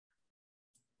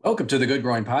Welcome to the Good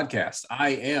Growing Podcast. I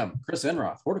am Chris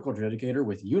Enroth, horticulture educator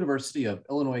with University of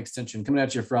Illinois Extension, coming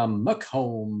at you from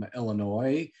Macomb,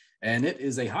 Illinois. And it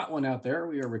is a hot one out there.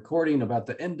 We are recording about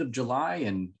the end of July,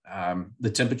 and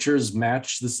the temperatures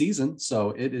match the season.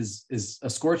 So it is a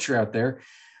scorcher out there.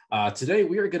 Today,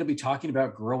 we are going to be talking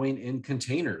about growing in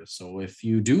containers. So if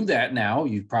you do that now,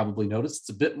 you've probably noticed it's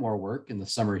a bit more work in the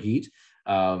summer heat.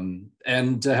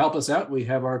 And to help us out, we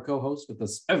have our co-host with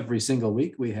us every single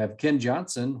week. We have Ken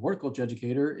Johnson, horticulture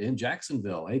educator in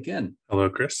Jacksonville. Hey, Ken. Hello,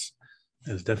 Chris.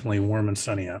 It's definitely warm and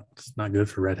sunny out. It's not good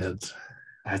for redheads.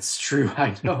 That's true.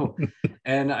 I know.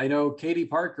 And I know Katie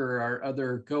Parker, our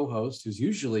other co-host, who's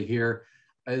usually here,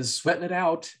 is sweating it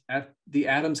out at the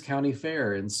Adams County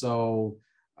Fair. And so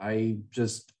I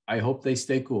hope they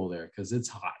stay cool there because it's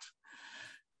hot.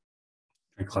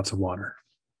 Drink lots of water.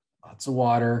 Lots of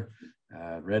water.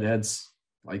 Redheads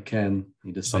like Ken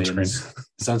need to stay in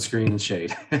sunscreen and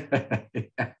shade.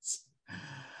 Yes.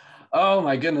 Oh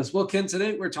my goodness. Well, Ken,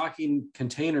 today we're talking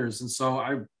containers. And so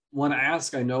I want to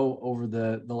ask, I know over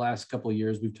the last couple of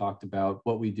years, we've talked about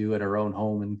what we do at our own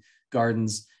home and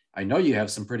gardens. I know you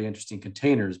have some pretty interesting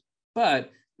containers,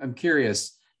 but I'm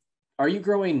curious, are you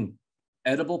growing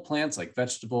edible plants like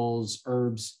vegetables,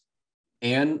 herbs,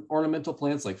 and ornamental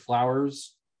plants like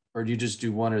flowers? Or do you just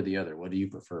do one or the other? What do you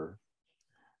prefer?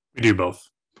 We do both.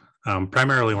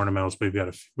 Primarily ornamentals.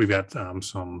 We've got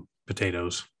some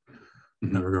potatoes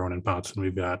that we're growing in pots, and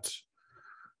we've got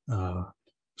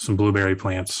some blueberry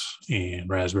plants and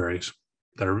raspberries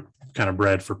that are kind of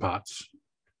bred for pots,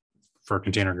 for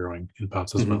container growing in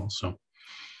pots as well. So,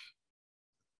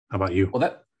 how about you?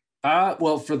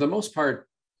 Well, for the most part,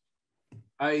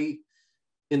 in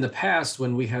the past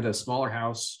when we had a smaller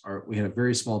house, or we had a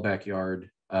very small backyard,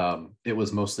 it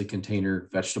was mostly container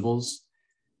vegetables.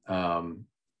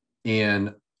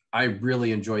 And I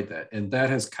really enjoyed that. And that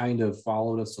has kind of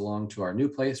followed us along to our new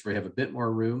place where we have a bit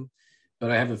more room, but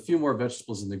I have a few more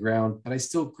vegetables in the ground, but I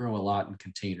still grow a lot in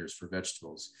containers for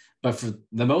vegetables. But for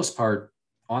the most part,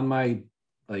 on my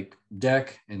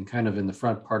deck and kind of in the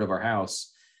front part of our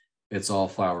house, it's all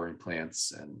flowering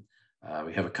plants. And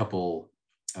we have a couple,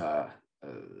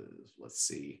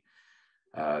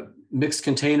 mixed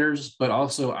containers, but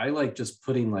also I like just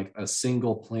putting like a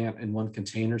single plant in one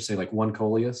container, say like one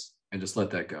coleus, and just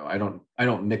let that go. I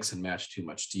don't mix and match too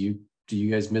much. Do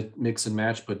you guys mix and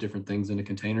match, put different things in a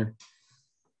container?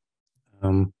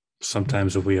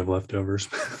 Sometimes if we have leftovers,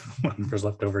 whatever's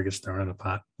leftover gets thrown in a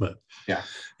pot. But yeah,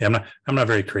 I'm not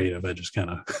very creative. I just kind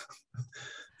of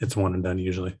it's one and done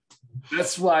usually.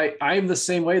 That's why I'm the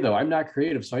same way though. I'm not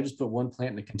creative, so I just put one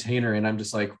plant in a container, and I'm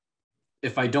just like,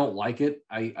 if I don't like it,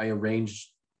 I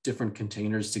arrange different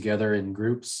containers together in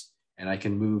groups, and I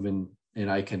can move and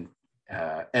I can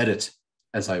edit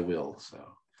as I will. So,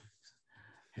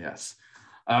 yes.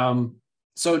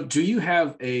 So do you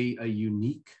have a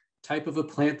unique type of a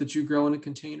plant that you grow in a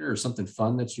container, or something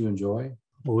fun that you enjoy?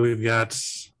 Well, we've got,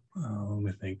 let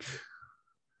me think,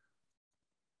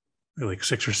 like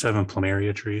 6 or 7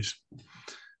 plumeria trees.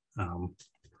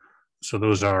 So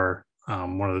those are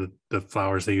one of the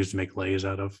flowers they use to make leis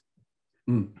out of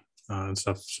and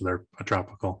stuff. So they're a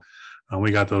tropical.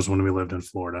 We got those when we lived in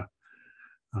Florida.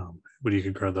 But you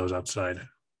could grow those outside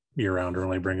year round, or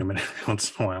only bring them in every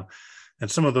once in a while.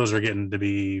 And some of those are getting to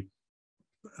be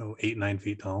 8-9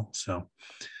 feet tall. So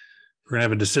we're gonna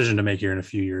have a decision to make here in a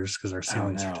few years because our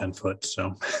ceilings are 10 foot.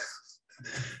 So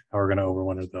how we're gonna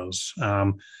overwinter those.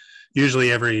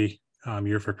 Usually every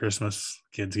year for Christmas,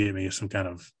 kids get me some kind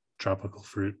of tropical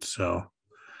fruit. So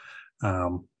we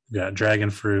got dragon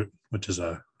fruit, which is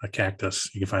a cactus.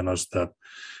 You can find those, the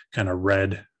kind of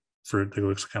red fruit that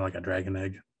looks kind of like a dragon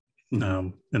egg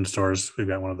in the stores. We've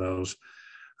got one of those.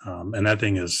 And that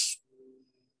thing is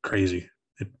crazy.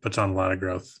 It puts on a lot of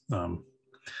growth. Another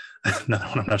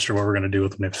one I'm not sure what we're going to do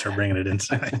with when they start bringing it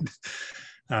inside.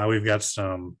 We've got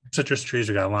some citrus trees.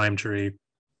 We got a lime tree,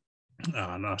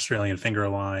 an Australian finger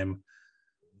lime.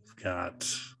 We've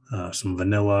got some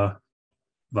vanilla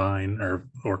vine or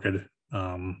orchid,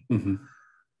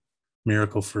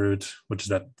 miracle fruit, which is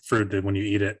that fruit that when you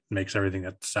eat it makes everything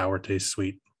that's sour taste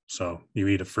sweet. So you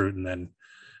eat a fruit and then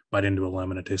bite into a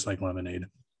lemon, it tastes like lemonade.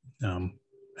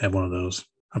 Have one of those.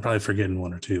 I'm probably forgetting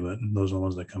one or two, but those are the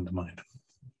ones that come to mind.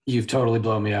 You've totally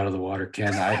blown me out of the water,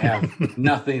 Ken. I have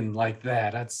nothing like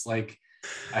that. That's like,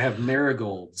 I have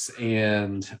marigolds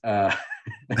and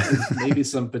maybe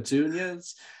some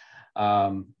petunias.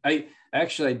 I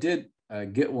did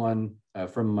get one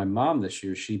from my mom this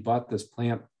year. She bought this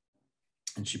plant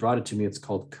and she brought it to me. It's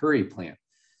called curry plant,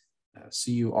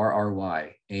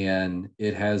 Curry. And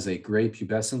it has a gray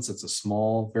pubescence. It's a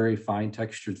small, very fine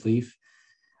textured leaf.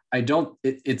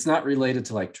 it's not related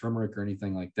to like turmeric or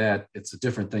anything like that. It's a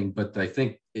different thing, but I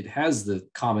think it has the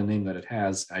common name that it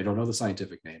has. I don't know the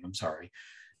scientific name. I'm sorry.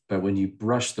 But when you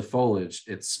brush the foliage,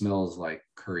 it smells like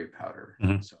curry powder.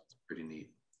 Mm-hmm. So it's pretty neat.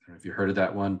 I don't know if you heard of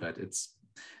that one, but it's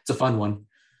a fun one.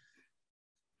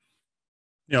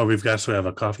 We've have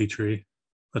a coffee tree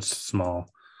that's small.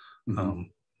 Mm-hmm.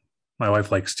 My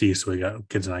wife likes tea, so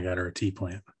kids and I got her a tea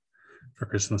plant for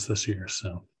Christmas this year.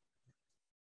 So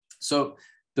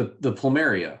the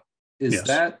plumeria,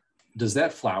 does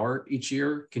that flower each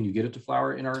year? Can you get it to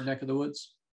flower in our neck of the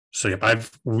woods? So yep,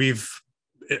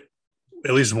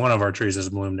 at least one of our trees has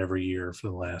bloomed every year for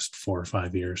the last 4 or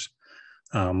 5 years.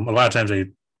 A lot of times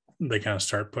they kind of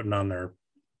start putting on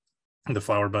the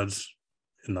flower buds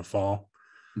in the fall,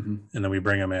 mm-hmm. and then we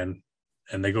bring them in,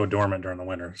 and they go dormant during the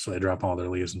winter, so they drop all their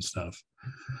leaves and stuff.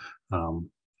 And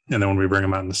then when we bring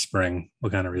them out in the spring,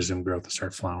 we'll kind of resume growth and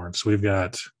start flowering. So we've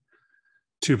got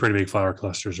 2 pretty big flower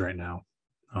clusters right now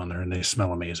on there, and they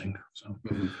smell amazing. So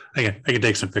mm-hmm. I can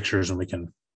take some pictures and we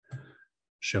can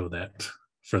show that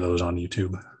for those on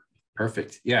YouTube.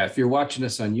 Perfect. Yeah, if you're watching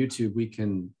us on YouTube, we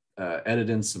can edit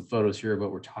in some photos here of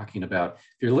what we're talking about.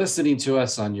 If you're listening to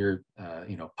us on your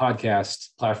podcast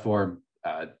platform,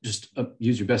 just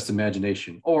use your best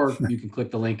imagination, or you can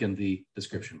click the link in the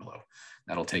description below.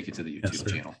 That'll take you to the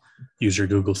YouTube channel. Use your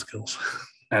Google skills.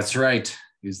 That's right.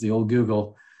 Use the old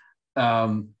Google.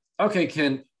 Okay,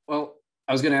 Ken. Well,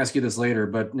 I was going to ask you this later,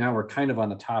 but now we're kind of on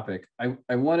the topic.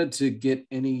 I wanted to get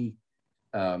any.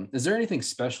 Is there anything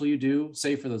special you do,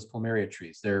 say for those plumeria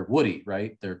trees? They're woody,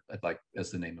 right? They're like,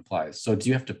 as the name implies. So do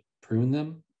you have to prune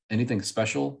them? Anything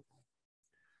special?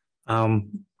 We're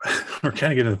kind of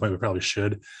getting to the point we probably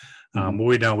should. But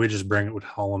we don't. We just would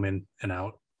haul them in and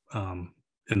out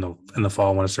in the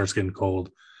fall when it starts getting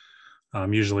cold.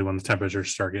 Usually when the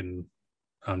temperatures start getting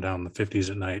down in the 50s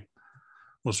at night,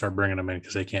 we'll start bringing them in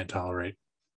because they can't tolerate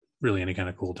really any kind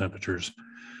of cool temperatures.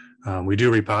 We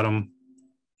do repot them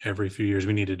every few years.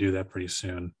 We need to do that pretty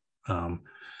soon. They've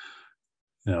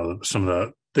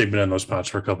been in those pots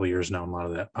for a couple of years now, and a lot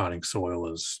of that potting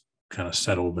soil is kind of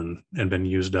settled and been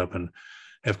used up, and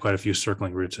have quite a few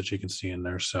circling roots that you can see in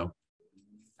there. So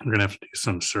we're gonna have to do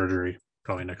some surgery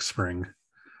probably next spring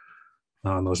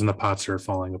on those. And the pots are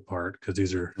falling apart because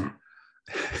these are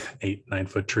 8-9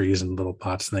 foot trees and little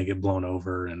pots, and they get blown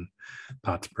over and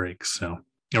pots break. So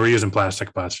we're using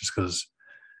plastic pots just because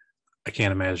I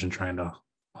can't imagine trying to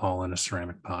haul in a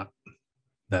ceramic pot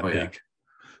that big. It'd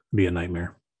be a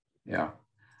nightmare. Yeah.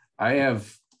 I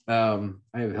have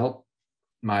helped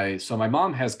my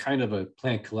mom has kind of a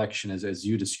plant collection as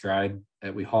you described,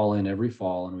 that we haul in every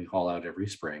fall and we haul out every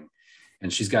spring.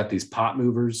 And she's got these pot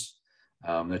movers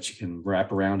that you can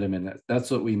wrap around them. And that's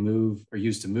what we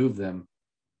use to move them.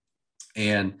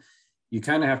 And you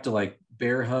kind of have to like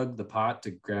bear hug the pot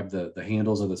to grab the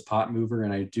handles of this pot mover.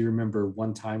 And I do remember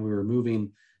one time we were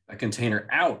moving a container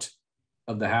out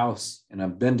of the house, and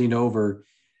I'm bending over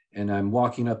and I'm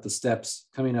walking up the steps,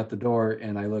 coming out the door,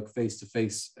 and I look face to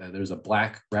face. There's a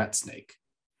black rat snake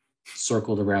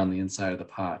circled around the inside of the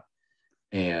pot.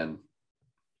 And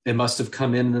it must have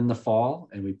come in the fall,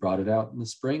 and we brought it out in the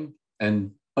spring,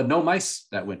 but no mice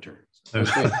that winter. So you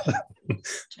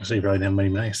probably didn't have many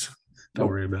mice. Don't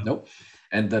worry about. Nope.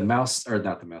 And the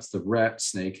rat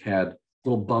snake had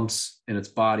little bumps in its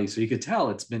body, so you could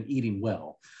tell it's been eating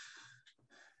well.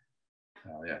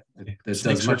 Oh yeah, it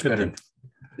does much better.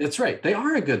 That's right. They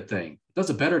are a good thing. It does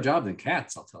a better job than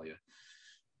cats, I'll tell you.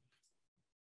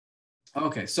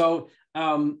 Okay, so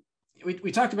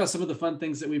we talked about some of the fun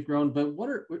things that we've grown, but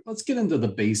let's get into the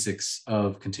basics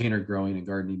of container growing and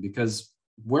gardening, because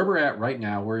where we're at right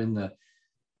now, we're in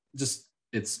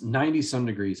it's 90 some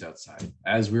degrees outside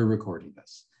as we're recording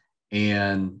this.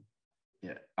 And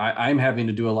yeah, I'm having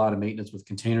to do a lot of maintenance with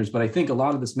containers, but I think a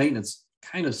lot of this maintenance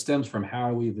kind of stems from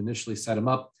how we've initially set them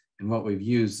up and what we've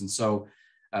used. And so,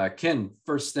 Ken,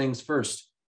 first things first,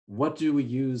 what do we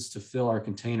use to fill our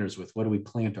containers with? What do we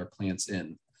plant our plants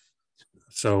in?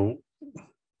 So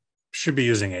should be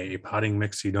using a potting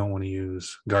mix. You don't want to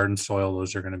use garden soil.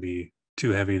 Those are going to be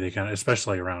too heavy. They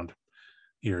especially around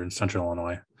here in central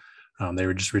Illinois, they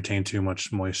would just retain too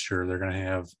much moisture. They're going to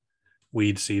have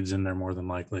weed seeds in there more than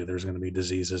likely. There's going to be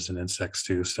diseases and insects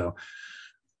too. So,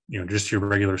 just your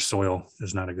regular soil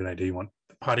is not a good idea. You want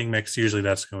the potting mix. Usually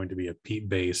that's going to be a peat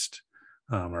based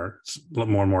or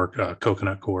more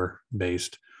coconut core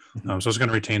based. So it's going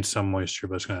to retain some moisture,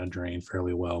 but it's going to drain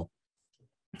fairly well.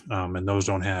 And those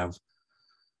don't have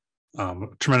a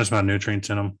tremendous amount of nutrients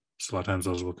in them. So a lot of times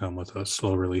those will come with a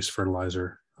slow release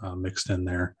fertilizer mixed in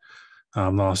there.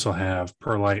 They'll also have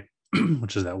perlite,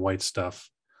 which is that white stuff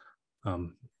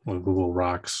little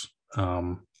rocks.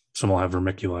 Some will have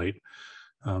vermiculite.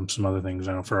 Some other things.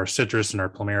 I know for our citrus and our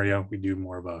plumeria, we do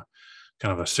more of a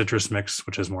kind of a citrus mix,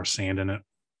 which has more sand in it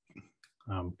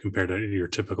compared to your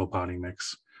typical potting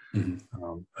mix.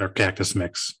 Or cactus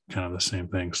mix, kind of the same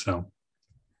thing. So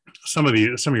some of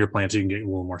your plants, you can get a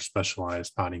little more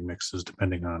specialized potting mixes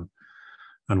depending on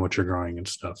what you're growing and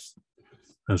stuff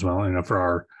as well. You know,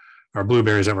 for our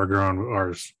blueberries that we're growing,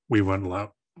 ours, we went a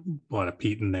lot of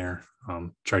peat in there,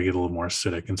 try to get a little more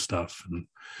acidic and stuff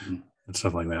and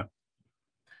stuff like that.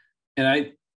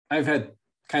 And I've had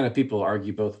kind of people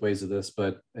argue both ways of this,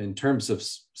 but in terms of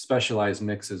specialized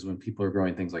mixes, when people are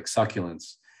growing things like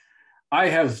succulents, I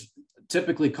have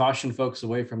typically cautioned folks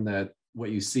away from that.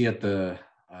 What you see at the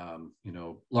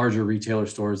larger retailer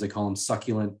stores, they call them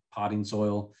succulent potting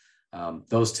soil.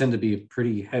 Those tend to be a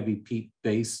pretty heavy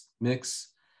peat-based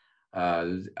mix.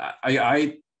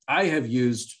 I have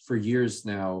used for years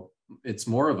now. It's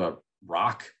more of a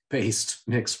rock-based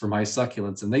mix for my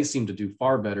succulents, and they seem to do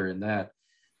far better in that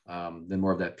than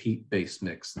more of that peat-based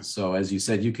mix. And so, as you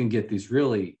said, you can get these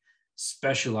really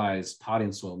specialized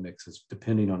potting soil mixes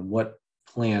depending on what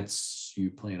plants you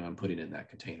plan on putting in that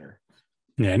container.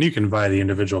 Yeah, and you can buy the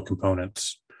individual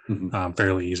components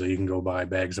fairly easily. You can go buy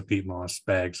bags of peat moss,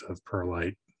 bags of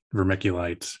perlite,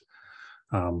 vermiculites.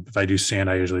 If I do sand,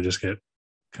 I usually just get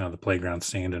kind of the playground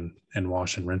sand and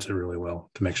wash and rinse it really well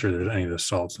to make sure there's any of the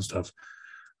salts and stuff.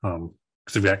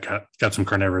 Because we've got some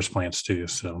carnivorous plants too,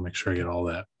 so make sure I get all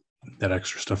that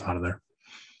extra stuff out of there.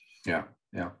 Yeah.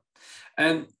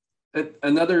 And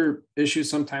another issue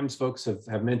sometimes folks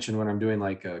have mentioned when I'm doing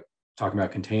talking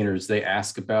about containers, they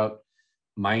ask about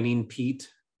mining peat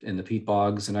in the peat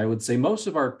bogs. And I would say most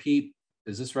of our peat,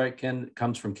 is this right, Ken,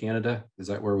 comes from Canada? Is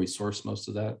that where we source most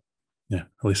of that? Yeah,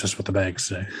 at least that's what the bags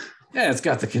say. Yeah, it's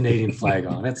got the Canadian flag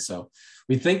on it. So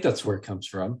we think that's where it comes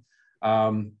from.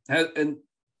 And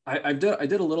I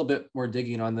did a little bit more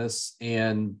digging on this,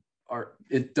 and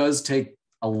it does take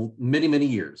many, many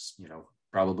years,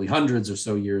 probably hundreds or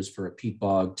so years for a peat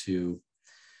bog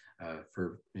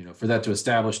for that to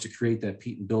establish, to create that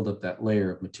peat and build up that layer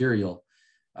of material.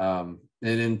 And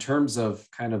in terms of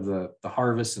kind of the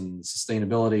harvest and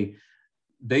sustainability,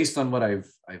 based on what I've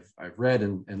read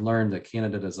and learned, that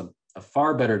Canada does a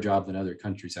far better job than other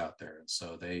countries out there. And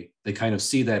so they kind of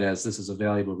see that as this is a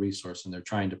valuable resource, and they're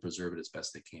trying to preserve it as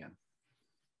best they can.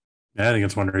 Yeah, I think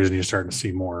it's one reason you're starting to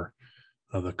see more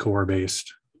of the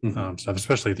core-based stuff,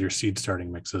 especially with your seed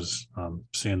starting mixes,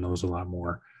 seeing those a lot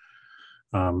more.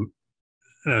 I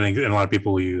think a lot of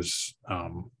people use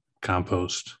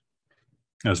compost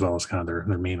as well as kind of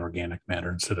their main organic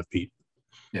matter instead of peat.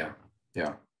 Yeah.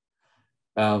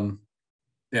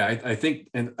 I think,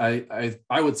 and I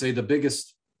would say the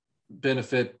biggest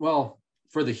benefit, well,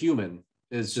 for the human,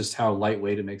 is just how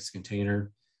lightweight it makes a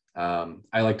container.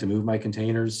 I like to move my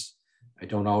containers. I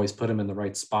don't always put them in the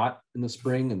right spot in the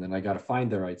spring, and then I got to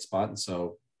find the right spot. And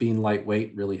so being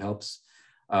lightweight really helps.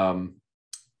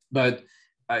 But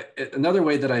another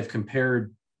way that I've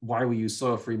compared why we use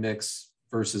soil-free mix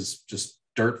versus just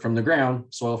dirt from the ground,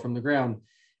 soil from the ground,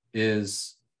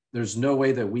 is there's no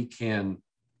way that we can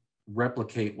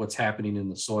replicate what's happening in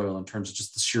the soil in terms of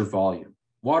just the sheer volume.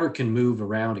 Water can move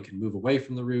around, it can move away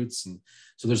from the roots. And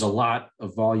so there's a lot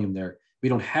of volume there. We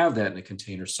don't have that in a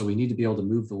container. So we need to be able to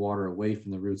move the water away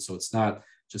from the roots, so it's not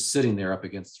just sitting there up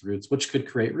against the roots, which could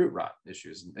create root rot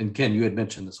issues. And Ken, you had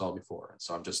mentioned this all before. And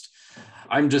so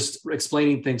I'm just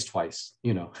explaining things twice,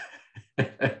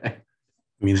 It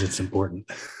means it's important.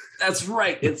 That's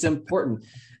right. It's important.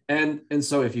 And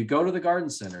so if you go to the garden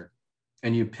center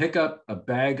and you pick up a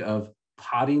bag of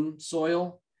potting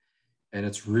soil and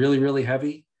it's really, really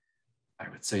heavy, I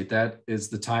would say that is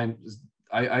the time.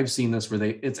 I've seen this where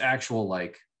it's actual,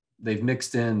 like they've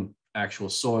mixed in actual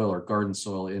soil or garden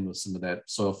soil in with some of that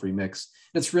soil-free mix.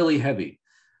 It's really heavy.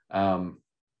 The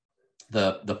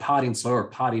potting soil or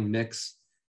potting mix,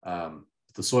 the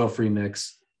soil-free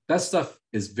mix, that stuff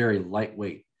is very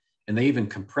lightweight, and they even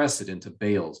compress it into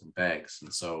bales and bags.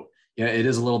 And so, yeah, it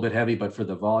is a little bit heavy, but for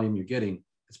the volume you're getting,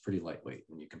 it's pretty lightweight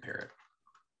when you compare it.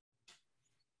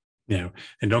 Yeah,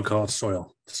 and don't call it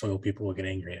soil. Soil people will get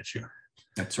angry at you.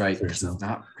 That's right. There's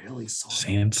not really soil.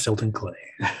 Sand, silt, and clay.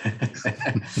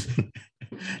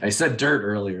 I said dirt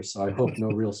earlier, so I hope no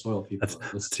real soil people.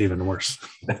 That's even worse.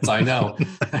 I know.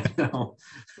 I know.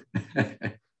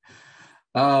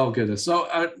 Oh, goodness.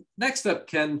 So next up,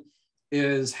 Ken,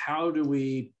 is how do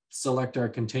we select our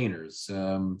containers?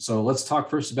 So let's talk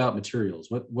first about materials.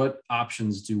 What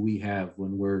options do we have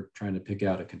when we're trying to pick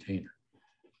out a container?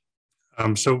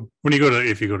 So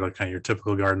if you go to kind of your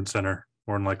typical garden center,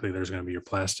 more than likely there's going to be your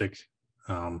plastic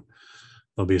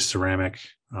They'll be ceramic,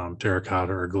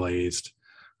 terracotta, or glazed.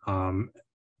 And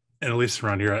at least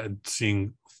around here, I'm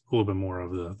seeing a little bit more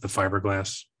of the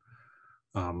fiberglass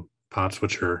pots,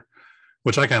 which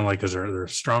I kind of like because they're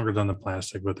stronger than the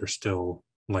plastic, but they're still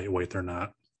lightweight. They're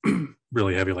not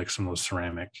really heavy like some of those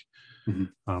ceramic.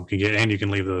 And you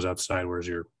can leave those outside, whereas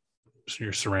your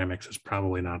ceramics is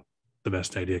probably not the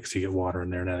best idea because you get water in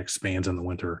there and that expands in the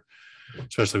winter,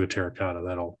 especially with terracotta.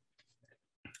 That'll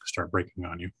start breaking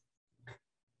on you.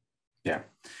 Yeah,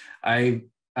 I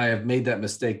have made that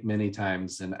mistake many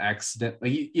times and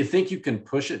accidentally. You think you can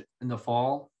push it in the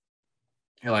fall.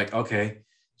 You're like, okay,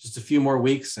 just a few more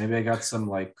weeks. Maybe I got some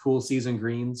like cool season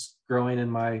greens growing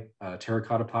in my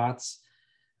terracotta pots.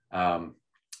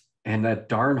 And that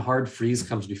darn hard freeze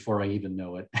comes before I even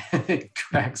know it. It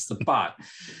cracks the pot.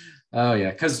 Oh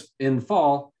yeah, because in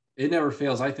fall, it never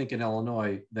fails. I think in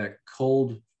Illinois, that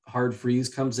cold hard freeze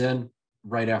comes in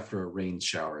right after a rain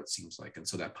shower, it seems like. And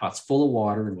so that pot's full of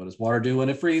water. And what does water do when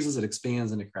it freezes? It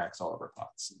expands and it cracks all of our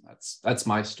pots. And that's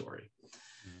my story.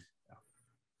 Yeah.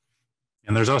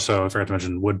 And there's also, I forgot to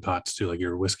mention, wood pots too, like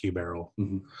your whiskey barrel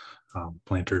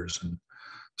planters. And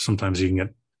sometimes you can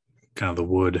get kind of the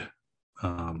wood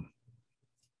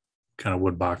kind of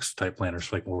wood box type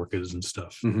planters like orchids and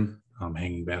stuff,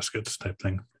 hanging baskets type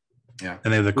thing. Yeah.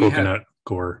 And they have the coconut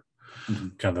core,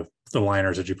 kind of the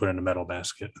liners that you put in a metal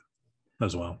basket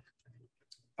as well.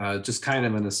 Just kind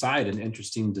of an aside, an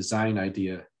interesting design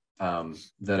idea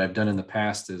that I've done in the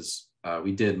past is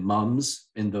we did mums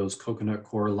in those coconut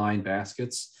core lined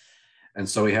baskets. And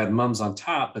so we had mums on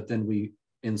top, but then we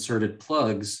inserted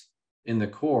plugs in the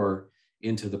core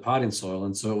into the potting soil.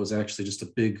 And so it was actually just a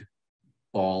big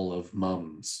ball of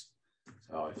mums.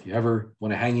 So if you ever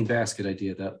want a hanging basket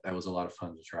idea, that was a lot of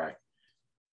fun to try.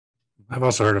 I've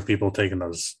also heard of people taking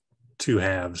those two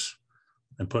halves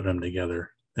and putting them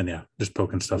together and just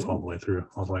poking stuff all the way through,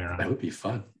 all the way around. That would be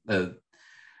fun.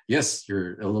 Yes,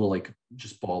 you're a little like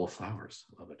just ball of flowers.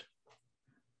 I love it.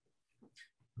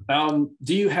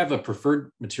 Do you have a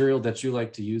preferred material that you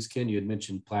like to use, Ken? You had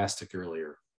mentioned plastic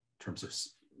earlier in terms of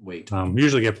weight.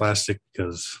 Usually get plastic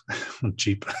because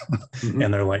cheap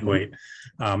and they're lightweight.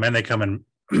 And they come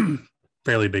in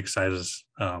fairly big sizes.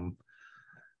 And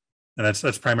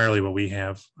that's primarily what we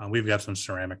have. We've got some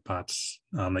ceramic pots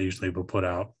that usually we'll put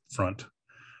out front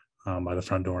by the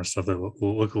front door and stuff that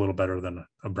will look a little better than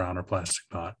a brown or plastic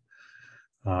pot.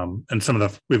 And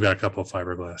we've got a couple of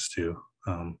fiberglass too.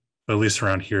 But at least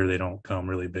around here, they don't come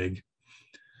really big.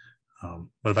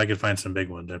 But if I could find some big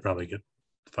ones, I'd probably get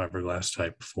fiberglass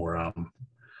type for our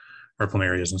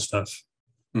plumerias and stuff,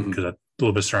 because a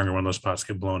little bit stronger when those pots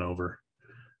get blown over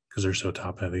because they're so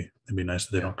top heavy. It'd be nice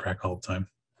that they don't crack all the time.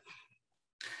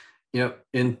 Yep.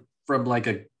 And from like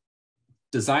a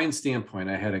design standpoint,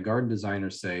 I had a garden designer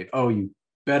say, oh, you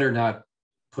better not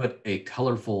put a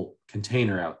colorful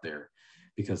container out there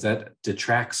because that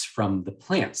detracts from the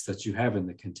plants that you have in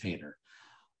the container.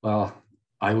 Well,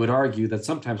 I would argue that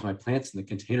sometimes my plants in the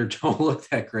container don't look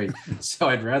that great. So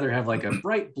I'd rather have like a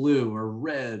bright blue or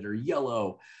red or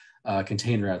yellow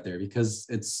container out there because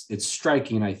it's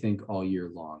striking, I think, all year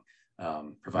long,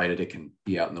 provided it can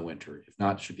be out in the winter. If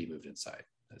not, it should be moved inside.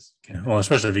 Well,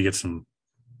 especially if you get some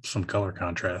color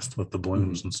contrast with the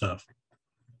blooms and stuff.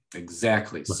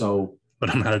 Exactly. But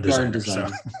I'm not a designer. So.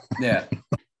 Yeah.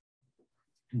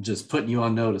 Just putting you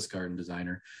on notice, garden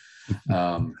designer.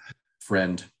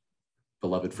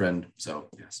 Beloved friend. So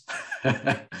yes.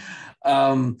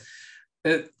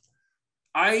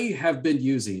 I have been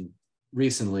using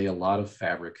recently a lot of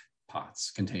fabric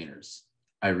pots, containers.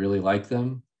 I really like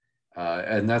them.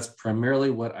 And that's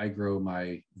primarily what I grow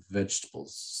my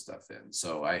vegetables stuff in.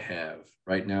 So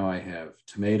right now I have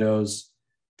tomatoes,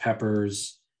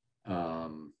 peppers.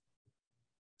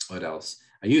 What else?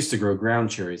 I used to grow ground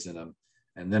cherries in them.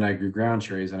 And then I grew ground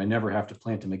cherries and I never have to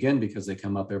plant them again because they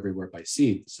come up everywhere by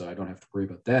seed. So I don't have to worry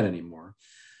about that anymore.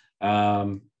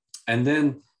 And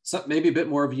then maybe a bit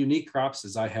more of unique crops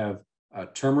is I have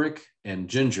turmeric and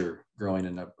ginger growing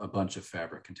in a bunch of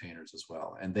fabric containers as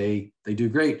well. And they do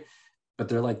great, but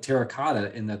they're like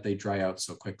terracotta in that they dry out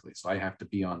so quickly. So I have to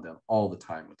be on them all the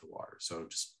time with the water. So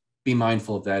just be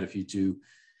mindful of that if you do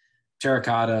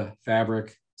terracotta,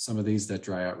 fabric, some of these that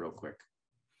dry out real quick.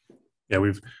 Yeah,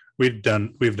 we've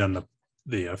done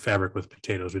the fabric with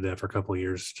potatoes. We did that for a couple of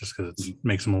years just because it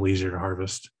makes them a little easier to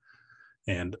harvest.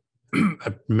 And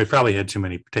I probably had too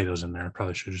many potatoes in there. I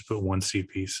probably should just put one seed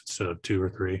piece instead of 2 or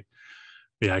 3.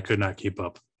 Yeah, I could not keep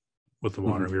up with the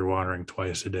water. We were watering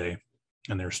twice a day,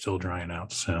 and they're still drying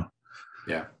out. So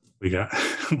yeah, we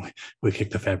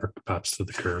kicked the fabric pots to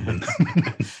the curb. And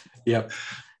yep,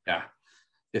 yeah.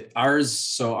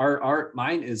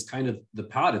 Mine is kind of, the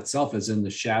pot itself is in the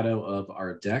shadow of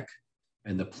our deck,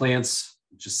 and the plants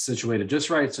just situated just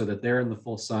right so that they're in the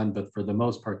full sun. But for the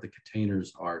most part, the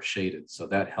containers are shaded, so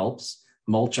that helps.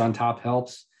 Mulch on top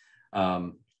helps.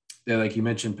 Like you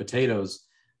mentioned, potatoes,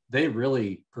 they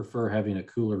really prefer having a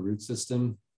cooler root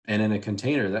system, and in a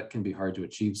container that can be hard to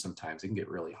achieve sometimes. It can get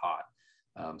really hot.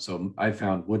 So I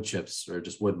found wood chips or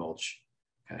just wood mulch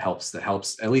helps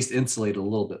at least insulate a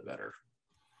little bit better.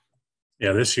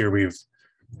 Yeah, this year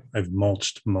I've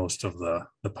mulched most of the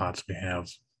pots we have,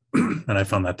 and I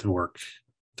found that to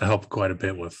help quite a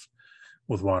bit with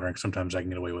watering. Sometimes I can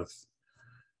get away with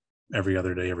every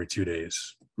other day, every 2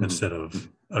 days instead of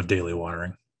daily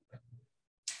watering.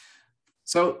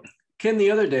 So Ken,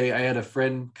 the other day I had a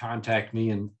friend contact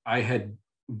me, and I had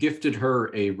gifted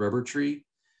her a rubber tree,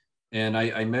 and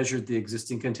I measured the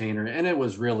existing container, and it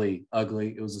was really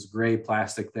ugly. It was this gray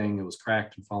plastic thing. It was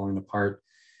cracked and falling apart.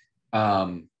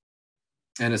 And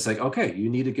it's like, okay, you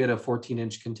need to get a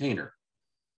 14-inch container,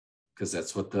 because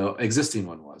that's what the existing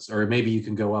one was. Or maybe you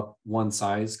can go up one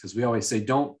size, because we always say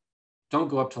don't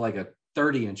go up to like a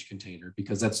 30-inch container,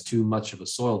 because that's too much of a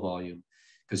soil volume,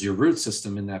 because your root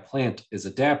system in that plant is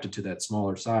adapted to that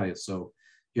smaller size. So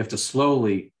you have to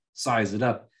slowly size it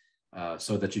up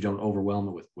so that you don't overwhelm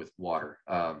it with water.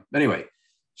 Anyway,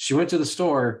 she went to the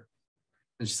store,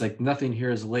 and she's like, nothing here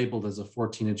is labeled as a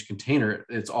 14-inch container.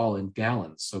 It's all in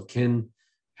gallons. So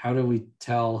how do we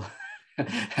tell?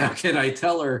 How can I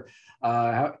tell her?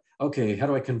 How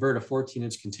do I convert a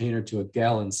 14-inch container to a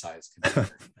gallon size container?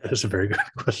 That is a very good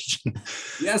question.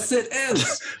 Yes, it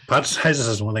is. Pot sizes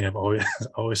is one thing I've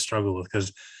always struggled with,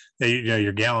 because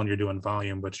your gallon, you're doing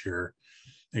volume, but your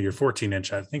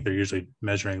 14-inch, I think they're usually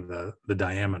measuring the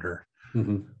diameter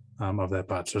of that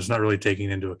pot. So it's not really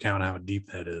taking into account how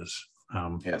deep that is.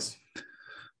 Yes.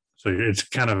 So it's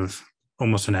kind of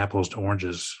almost an apples to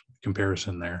oranges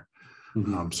comparison there.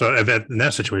 So in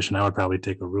that situation, I would probably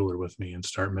take a ruler with me and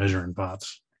start measuring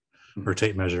pots, or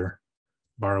tape measure,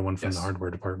 borrow one from the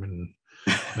hardware department and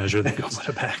measure, then go put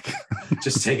it back.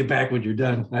 Just take it back when you're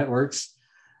done. That works.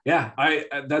 Yeah,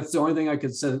 that's the only thing I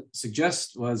could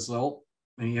suggest was, well,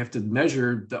 you have to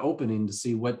measure the opening to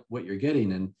see what you're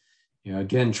getting. And,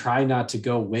 again, try not to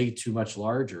go way too much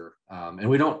larger. And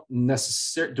we don't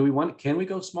necessarily, can we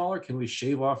go smaller? Can we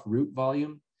shave off root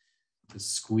volume to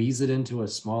squeeze it into a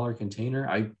smaller container?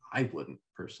 I wouldn't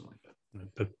personally.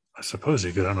 But I suppose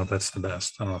you could. I don't know if that's the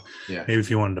best. I don't know. Yeah. Maybe if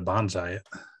you wanted to bonsai it.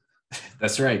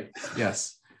 That's right.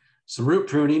 Yes. Some root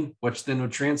pruning, which then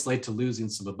would translate to losing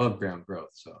some above ground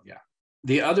growth. So yeah.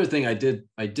 The other thing I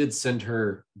did send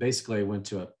her, basically I went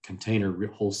to a container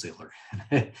wholesaler.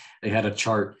 They had a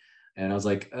chart, and I was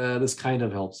like, this kind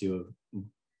of helps you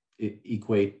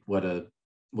equate what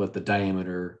the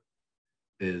diameter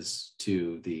is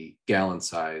to the gallon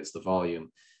size, the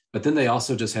volume. But then they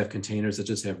also just have containers that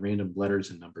just have random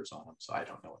letters and numbers on them. So I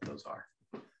don't know what those are.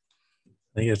 I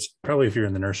think it's probably, if you're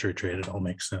in the nursery trade, it all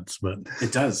makes sense, but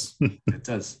it does. It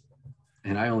does.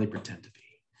 And I only pretend to be.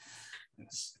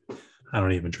 Yes. I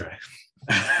don't even try.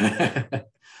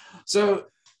 So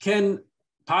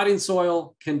potting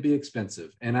soil can be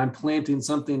expensive, and I'm planting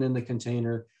something in the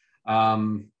container.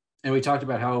 And we talked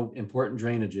about how important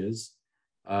drainage is.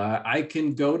 I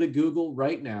can go to Google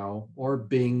right now, or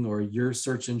Bing, or your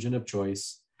search engine of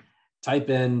choice, type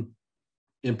in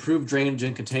improved drainage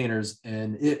in containers,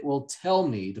 and it will tell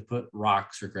me to put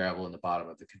rocks or gravel in the bottom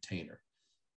of the container.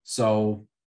 So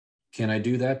can I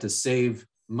do that to save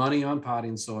money on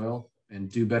potting soil and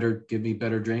give me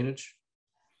better drainage?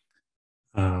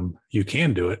 You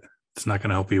can do it. It's not going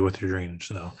to help you with your drainage,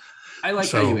 though. I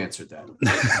like how you answered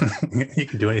that. You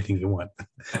can do anything you want.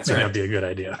 That's right. That'd be a good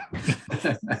idea.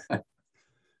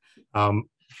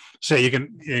 So you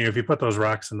can, if you put those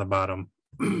rocks in the bottom,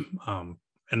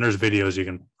 and there's videos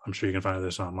I'm sure you can find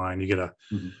this online. You get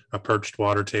a perched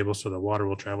water table, so the water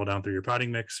will travel down through your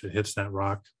potting mix. It hits that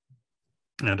rock,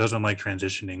 and it doesn't like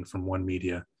transitioning from one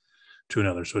media to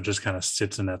another. So it just kind of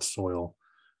sits in that soil,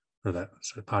 or that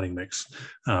potting mix,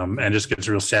 and just gets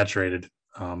real saturated.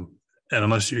 And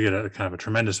unless you get a kind of a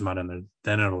tremendous amount in there,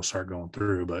 then it'll start going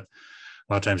through. But a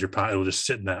lot of times your pot, it'll just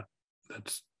sit in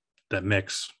that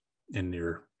mix in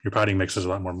your potting mix is a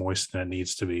lot more moist than it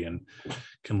needs to be, and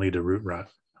can lead to root rot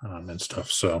and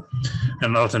stuff. So,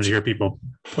 and a lot of times you hear people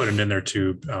put them in there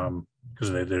too,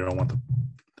 because they don't want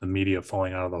the media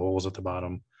falling out of the holes at the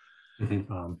bottom.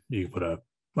 You put a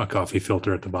coffee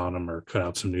filter at the bottom, or cut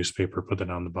out some newspaper, put that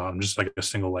on the bottom, just like a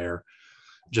single layer,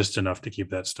 just enough to keep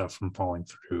that stuff from falling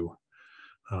through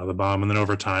the bottom. And then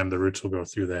over time, the roots will go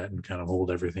through that and kind of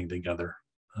hold everything together.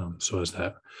 So as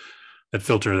that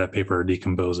filter, that paper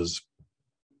decomposes,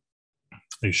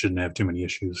 You shouldn't have too many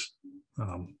issues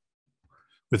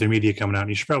with your media coming out.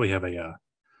 You should probably have a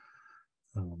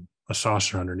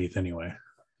saucer underneath anyway.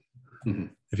 Mm-hmm.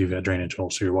 If you've got drainage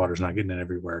holes, so your water's not getting in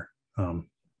everywhere. And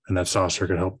that saucer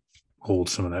could help hold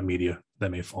some of that media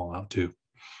that may fall out too.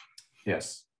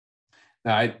 Yes.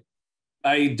 Now,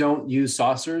 I don't use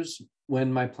saucers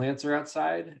when my plants are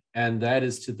outside, and that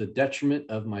is to the detriment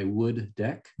of my wood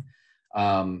deck.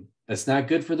 That's not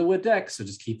good for the wood deck, so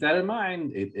just keep that in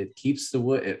mind. It keeps the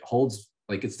wood, it holds,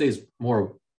 like it stays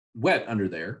more wet under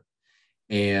there.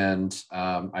 And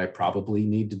I probably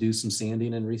need to do some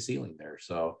sanding and resealing there.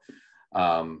 So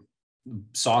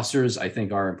saucers, I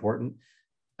think, are important.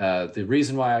 The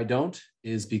reason why I don't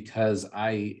is because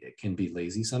I can be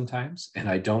lazy sometimes and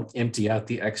I don't empty out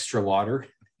the extra water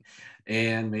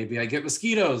and maybe I get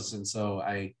mosquitoes. And so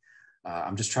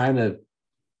I'm just trying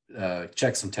to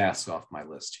check some tasks off my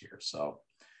list here. So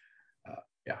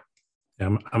yeah.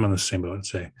 I'm on the same boat and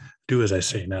say, do as I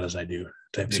say, not as I do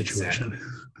type situation.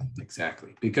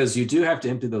 Exactly. Because you do have to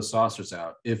empty those saucers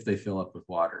out if they fill up with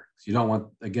water. So you don't want,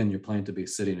 again, your plant to be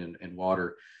sitting in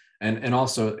water. And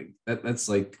also that's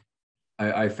like,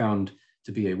 I found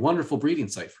to be a wonderful breeding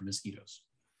site for mosquitoes.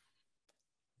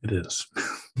 It is.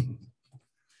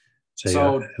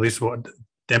 So at least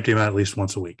empty them out at least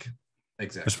once a week.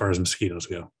 Exactly. As far as mosquitoes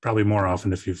go, probably more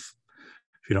often if you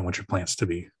don't want your plants to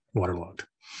be waterlogged.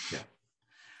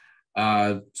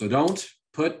 Yeah. So don't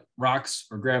put rocks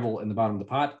or gravel in the bottom of the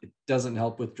pot. It doesn't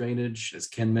help with drainage, as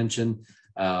Ken mentioned.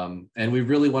 And we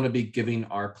really want to be giving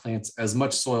our plants as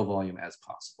much soil volume as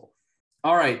possible.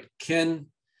 All right, Ken,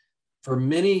 for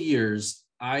many years,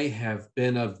 I have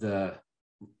been of the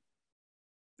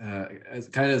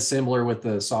kind of similar with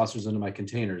the saucers into my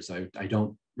containers. I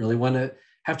don't really want to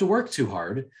have to work too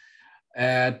hard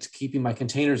at keeping my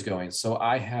containers going. So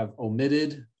I have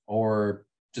omitted or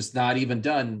just not even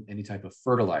done any type of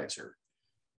fertilizer.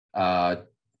 And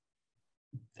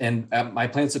my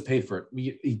plants have paid for it.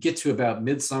 You get to about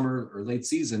midsummer or late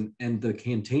season and the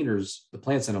containers, the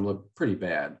plants in them look pretty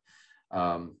bad.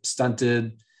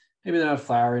 Stunted, maybe they're not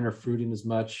flowering or fruiting as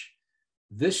much.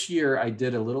 This year I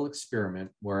did a little experiment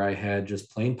where I had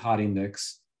just plain potting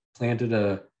mix, planted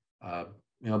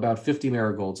about 50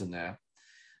 marigolds in that.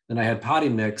 Then I had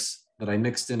potting mix that I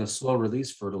mixed in a slow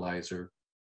release fertilizer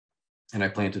and I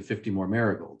planted 50 more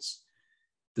marigolds.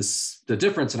 The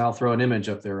difference, and I'll throw an image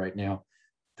up there right now,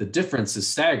 the difference is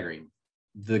staggering,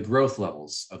 the growth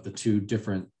levels of the two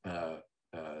different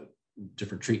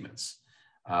treatments.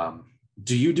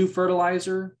 Do you do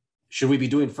fertilizer? Should we be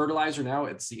doing fertilizer now?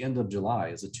 It's the end of July.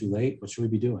 Is it too late? What should we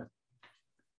be doing?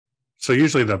 So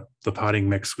usually the potting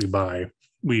mix we buy,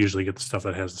 we usually get the stuff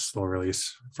that has the slow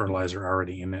release fertilizer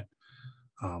already in it.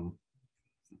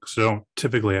 So don't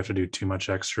typically have to do too much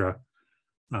extra.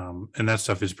 And that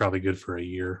stuff is probably good for a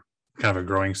year, kind of a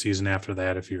growing season after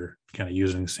that. If you're kind of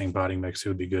using the same potting mix, it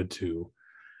would be good to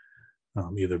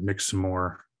either mix some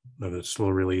more of the slow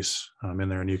release in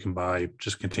there, and you can buy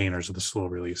just containers of the slow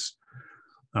release.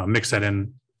 Mix that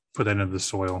in, put that into the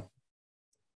soil,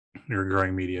 your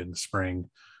growing media in the spring,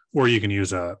 or you can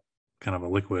use a kind of a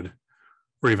liquid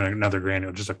or even another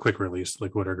granule, just a quick release,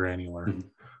 liquid or granular.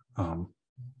 Mm-hmm.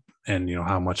 And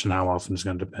how much and how often is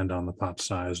going to depend on the pot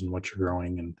size and what you're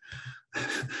growing and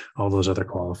all those other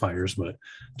qualifiers. But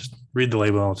just read the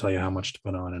label, and I'll tell you how much to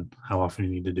put on and how often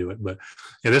you need to do it. But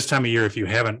this time of year, if you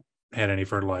haven't had any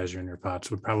fertilizer in your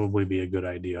pots, would probably be a good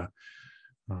idea.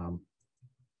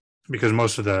 Because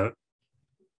most of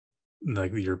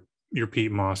your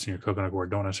peat moss and your coconut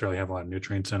gourd don't necessarily have a lot of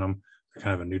nutrients in them. They're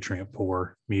kind of a nutrient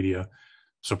poor media.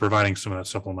 So providing some of that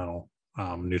supplemental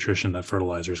nutrition, that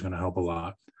fertilizer is going to help a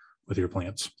lot with your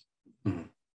plants. Mm-hmm.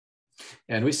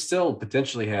 And we still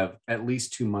potentially have at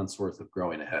least 2 months worth of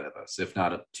growing ahead of us, if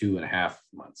not 2.5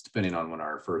 months, depending on when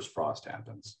our first frost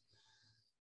happens.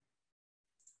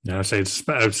 Yeah, I'd say it's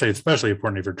especially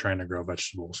important if you're trying to grow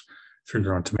vegetables. If you're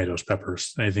growing tomatoes,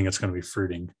 peppers, anything that's going to be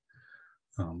fruiting,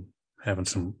 having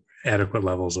some adequate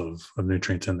levels of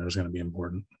nutrients in there is going to be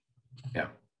important. Yeah.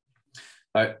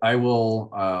 I will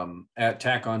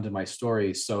tack onto my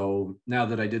story. So now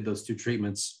that I did those 2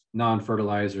 treatments,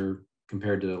 non-fertilizer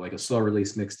compared to like a slow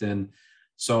release mixed in.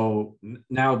 So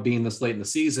now being this late in the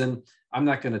season, I'm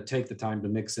not going to take the time to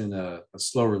mix in a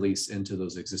slow release into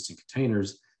those existing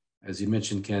containers. As you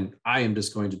mentioned, Ken, I am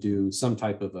just going to do some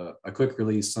type of a quick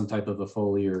release, some type of a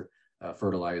foliar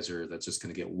fertilizer that's just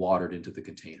going to get watered into the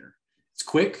container. It's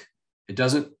quick. It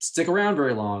doesn't stick around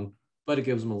very long, but it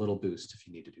gives them a little boost if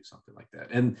you need to do something like that.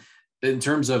 And in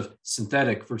terms of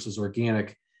synthetic versus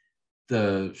organic,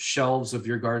 the shelves of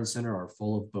your garden center are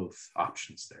full of both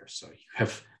options there. So you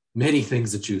have many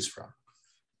things to choose from.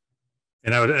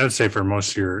 And I would say for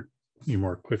most of your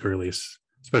more quick release,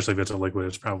 especially if it's a liquid,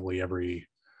 it's probably every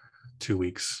 2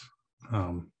 weeks.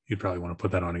 You'd probably want to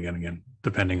put that on again,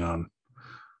 depending on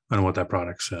what that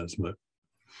product says. But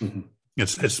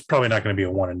it's probably not going to be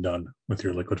a one and done with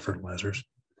your liquid fertilizers.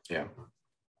 Yeah.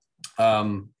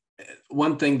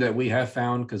 One thing that we have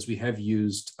found, because we have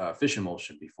used fish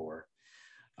emulsion before,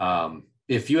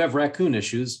 if you have raccoon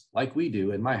issues like we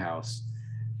do in my house,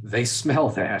 they smell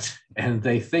that and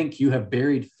they think you have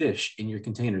buried fish in your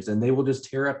containers, and they will just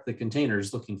tear up the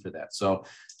containers looking for that. So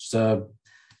just a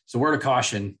word of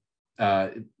caution.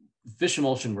 Fish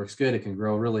emulsion works good. It can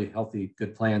grow really healthy,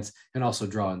 good plants, and also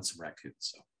draw in some raccoons.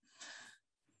 So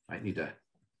might need to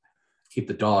keep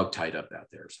the dog tied up out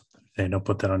there or something. Hey, don't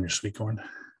put that on your sweet corn.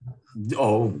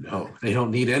 Oh no, they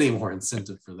don't need any more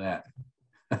incentive for that.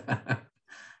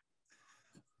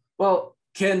 Well,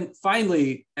 Ken,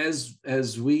 finally,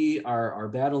 as we are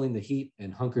battling the heat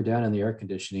and hunker down in the air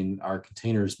conditioning, our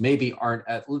containers maybe aren't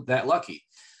that lucky.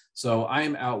 So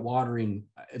I'm out watering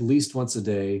at least once a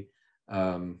day.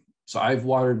 So I've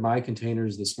watered my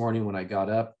containers this morning when I got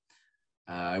up.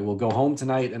 I will go home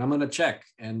tonight and I'm going to check.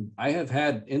 And I have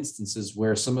had instances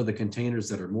where some of the containers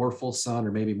that are more full sun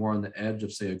or maybe more on the edge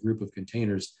of, say, a group of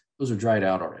containers, those are dried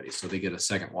out already. So they get a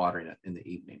second watering in the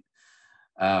evening.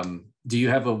 Do you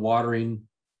have a watering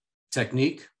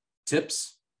technique,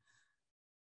 tips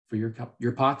for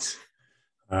your pots?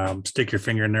 Stick your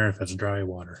finger in there if it's dry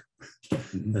water.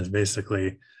 That's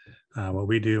basically what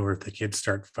we do. Or if the kids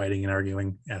start fighting and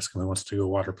arguing, ask them who wants to go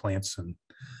water plants, and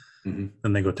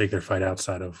then they go take their fight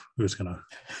outside of who's going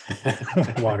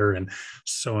to water, and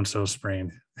so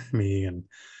spraying me and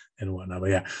whatnot.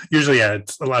 But yeah, usually,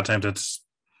 it's a lot of times it's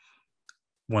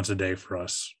once a day for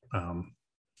us.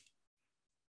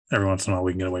 Every once in a while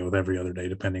we can get away with every other day,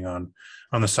 depending on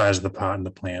the size of the pot and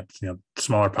the plant.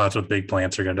 Smaller pots with big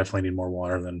plants are going to definitely need more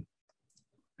water than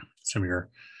some of your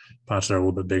pots that are a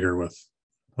little bit bigger with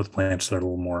plants that are a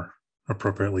little more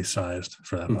appropriately sized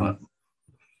for that pot.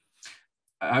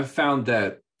 I've found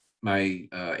that my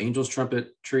angel's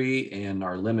trumpet tree and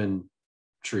our lemon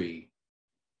tree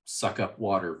suck up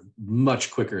water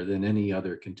much quicker than any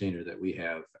other container that we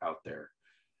have out there.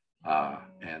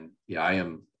 And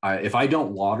yeah, if I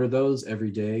don't water those every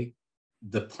day,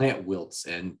 the plant wilts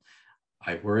and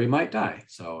I worry it might die.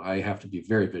 So I have to be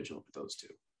very vigilant with those two.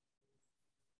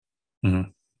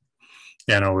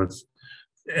 Yeah, no,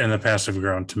 in the past I've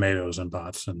grown tomatoes in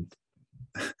pots and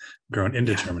grown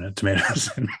indeterminate tomatoes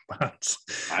in pots.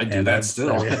 I do that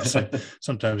still.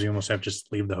 Sometimes you almost have to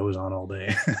just leave the hose on all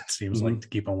day. It seems like, to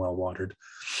keep them well watered.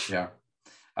 Yeah.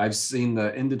 I've seen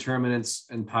the indeterminates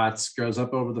in pots grows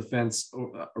up over the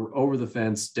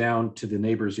fence down to the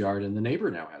neighbor's yard, and the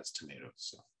neighbor now has tomatoes.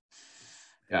 So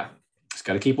yeah, just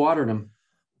got to keep watering them.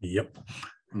 Yep.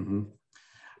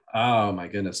 Oh my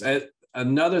goodness.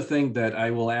 Another thing that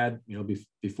I will add,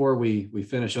 before we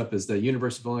finish up, is the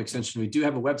University of Illinois Extension. We do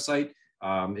have a website.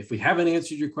 If we haven't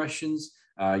answered your questions,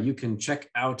 you can check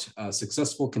out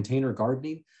Successful Container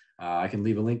Gardening. I can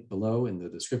leave a link below in the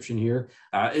description here.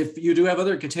 If you do have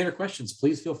other container questions,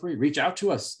 please feel free, reach out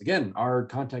to us. Again, our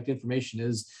contact information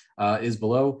is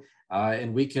below,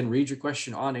 and we can read your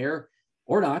question on air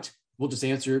or not. We'll just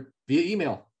answer via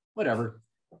email, whatever.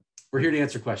 We're here to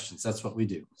answer questions. That's what we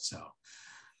do. So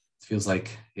it feels like,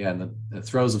 in the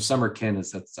throes of summer, Ken,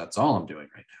 that's all I'm doing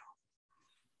right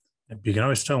now. You can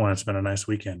always tell when it's been a nice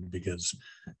weekend, because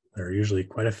there are usually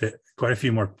quite a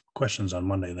few more questions on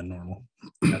Monday than normal.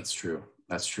 That's true.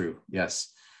 Yes.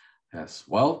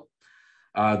 Well,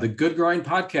 the Good Growing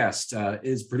Podcast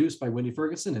is produced by Wendy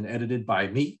Ferguson and edited by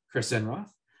me, Chris Enroth.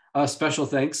 Special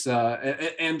thanks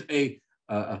and a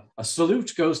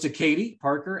salute goes to Katie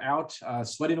Parker out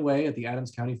sweating away at the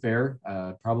Adams County Fair,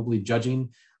 probably judging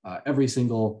every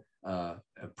single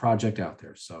project out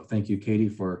there. So thank you, Katie,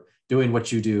 for doing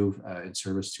what you do in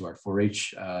service to our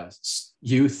 4-H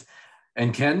youth.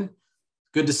 And Ken,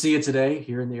 good to see you today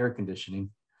here in the air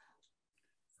conditioning.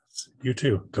 You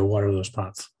too. Go water those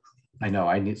pots. I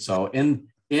know. So in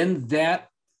that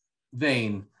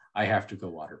vein, I have to go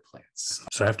water plants.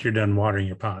 So after you're done watering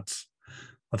your pots,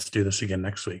 let's do this again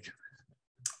next week.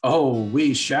 Oh,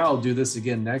 we shall do this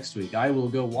again next week. I will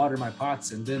go water my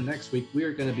pots, and then next week we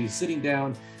are going to be sitting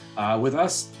down with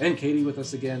us and Katie with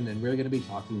us again, and we're going to be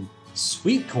talking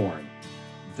sweet corn.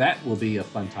 That will be a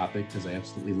fun topic because I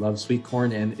absolutely love sweet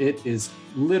corn, and it is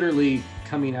literally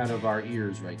coming out of our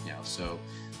ears right now. So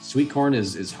sweet corn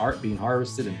is being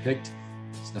harvested and picked.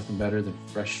 It's nothing better than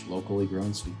fresh, locally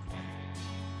grown sweet corn.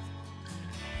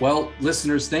 Well,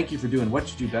 listeners, thank you for doing what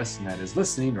you do best, and that is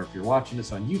listening, or if you're watching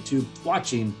us on YouTube,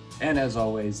 watching, and as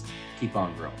always, keep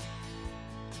on growing.